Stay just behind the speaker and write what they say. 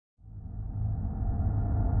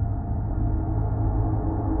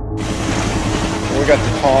got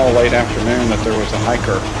the call late afternoon that there was a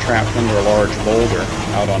hiker trapped under a large boulder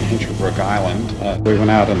out on Hinchinbrook Island. We went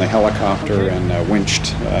out in the helicopter and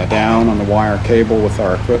winched down on the wire cable with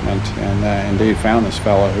our equipment and indeed found this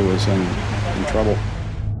fellow who was in trouble.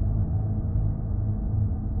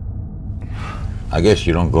 I guess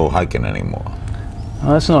you don't go hiking anymore.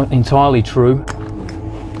 Well, that's not entirely true.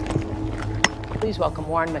 Please welcome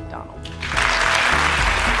Warren MacDonald.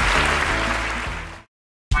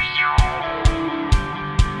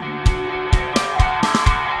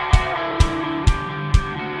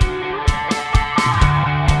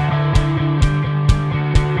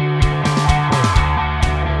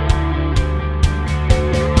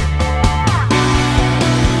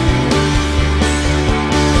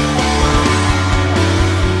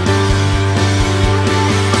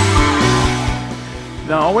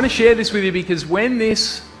 Now, I want to share this with you because when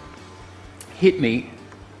this hit me,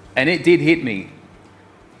 and it did hit me,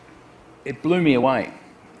 it blew me away,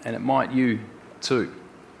 and it might you too.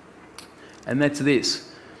 And that's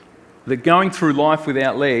this, that going through life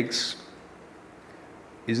without legs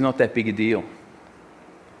is not that big a deal,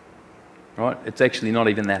 right? It's actually not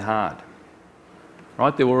even that hard,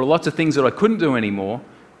 right? There were lots of things that I couldn't do anymore,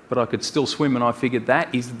 but I could still swim, and I figured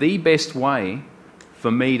that is the best way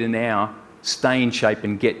for me to now stay in shape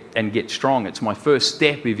and get strong. It's my first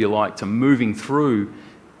step, if you like, to moving through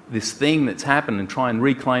this thing that's happened and try and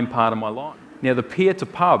reclaim part of my life. Now, the Pier to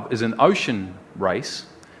Pub is an ocean race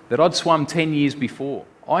that I'd swum 10 years before.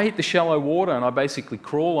 I hit the shallow water and I basically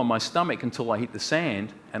crawl on my stomach until I hit the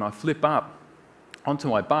sand, and I flip up onto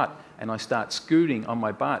my butt and I start scooting on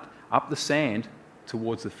my butt up the sand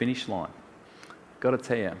towards the finish line. Got to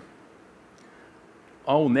tell you,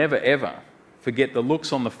 I will never ever forget the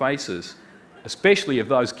looks on the faces, especially of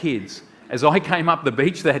those kids, as I came up the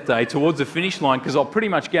beach that day towards the finish line, because I'll pretty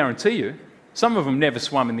much guarantee you, some of them never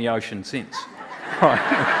swum in the ocean since. Right.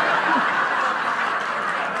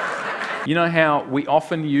 You know how we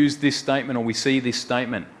often use this statement, or we see this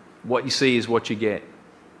statement, what you see is what you get.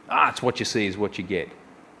 It's what you see is what you get,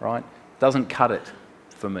 right? Doesn't cut it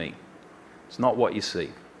for me. It's not what you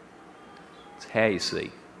see. It's how you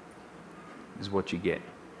see is what you get.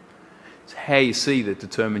 It's how you see that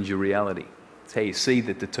determines your reality. It's how you see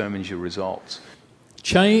that determines your results.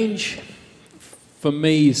 Change, for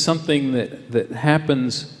me, is something that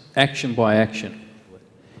happens action by action.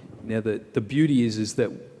 Now, the beauty is that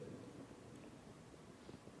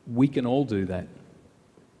we can all do that,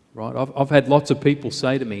 right? I've had lots of people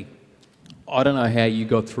say to me, I don't know how you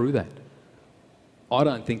got through that. I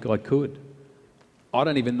don't think I could. I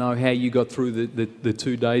don't even know how you got through the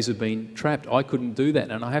 2 days of being trapped. I couldn't do that.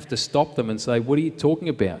 And I have to stop them and say, what are you talking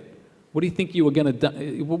about? What do you think you were going to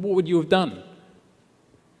do? What would you have done?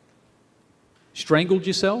 Strangled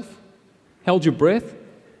yourself? Held your breath?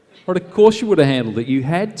 Or of course you would have handled it. You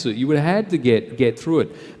had to. You would have had to get through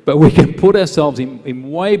it. But we can put ourselves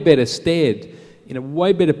in way better stead, in a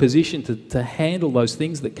way better position to handle those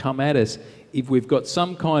things that come at us if we've got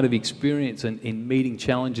some kind of experience in meeting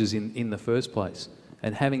challenges in the first place,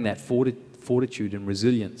 and having that fortitude and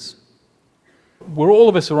resilience. All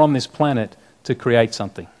of us are on this planet to create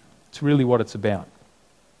something. It's really what it's about.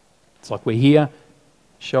 It's like, we're here,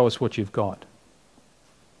 show us what you've got.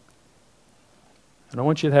 And I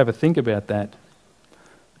want you to have a think about that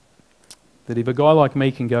if a guy like me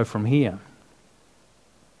can go from here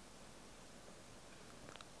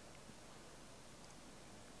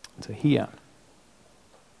to here,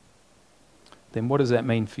 then what does that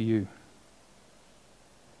mean for you?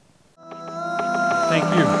 Thank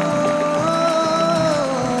you.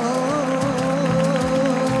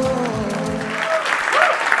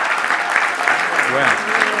 Wow.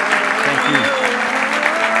 Thank you.